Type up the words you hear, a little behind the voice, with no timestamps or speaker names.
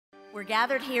We're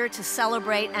gathered here to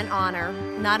celebrate and honor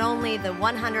not only the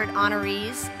 100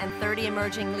 honorees and 30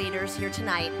 emerging leaders here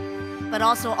tonight, but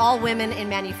also all women in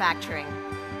manufacturing.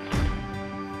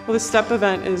 Well, this STEP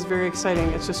event is very exciting.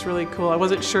 It's just really cool. I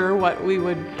wasn't sure what it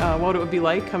would be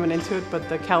like coming into it, but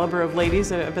the caliber of ladies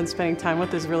that I've been spending time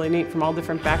with is really neat, from all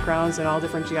different backgrounds and all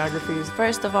different geographies.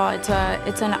 First of all, it's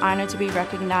an honor to be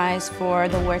recognized for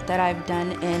the work that I've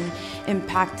done in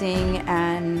impacting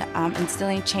and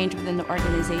instilling change within the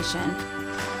organization.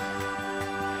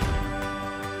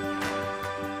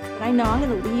 I know I'm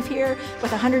going to leave here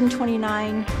with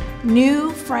 129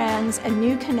 new friends and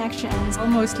new connections.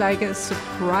 Almost like a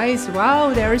surprise.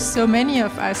 Wow, there are so many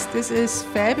of us. This is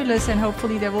fabulous, and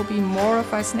hopefully there will be more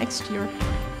of us next year.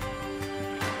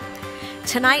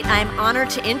 Tonight, I'm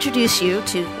honored to introduce you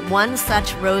to one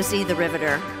such Rosie the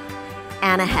Riveter,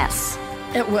 Anna Hess.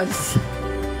 It was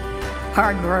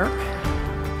hard work,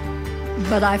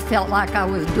 but I felt like I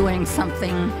was doing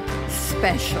something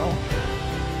special.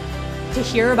 To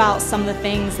hear about some of the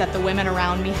things that the women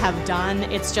around me have done,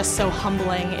 it's just so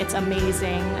humbling, it's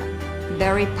amazing.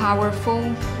 Very powerful,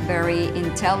 very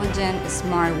intelligent,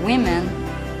 smart women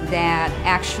that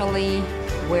actually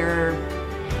were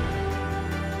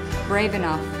brave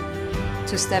enough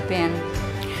to step in.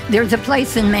 There's a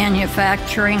place in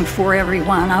manufacturing for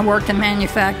everyone. I worked in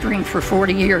manufacturing for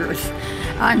 40 years.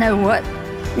 I know what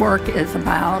work is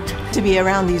about. To be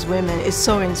around these women is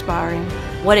so inspiring.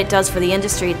 What it does for the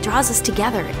industry, it draws us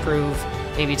together. Prove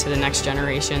maybe to the next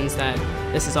generations that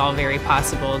this is all very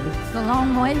possible. It's a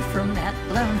long way from that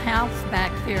lone house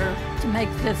back there to make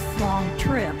this long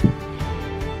trip.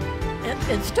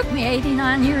 It's took me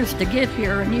 89 years to get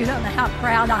here, and you don't know how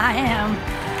proud I am.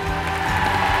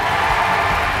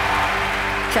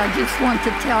 I just want to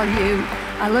tell you,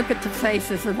 I look at the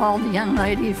faces of all the young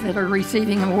ladies that are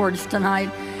receiving awards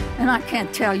tonight, and I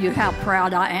can't tell you how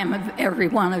proud I am of every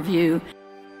one of you.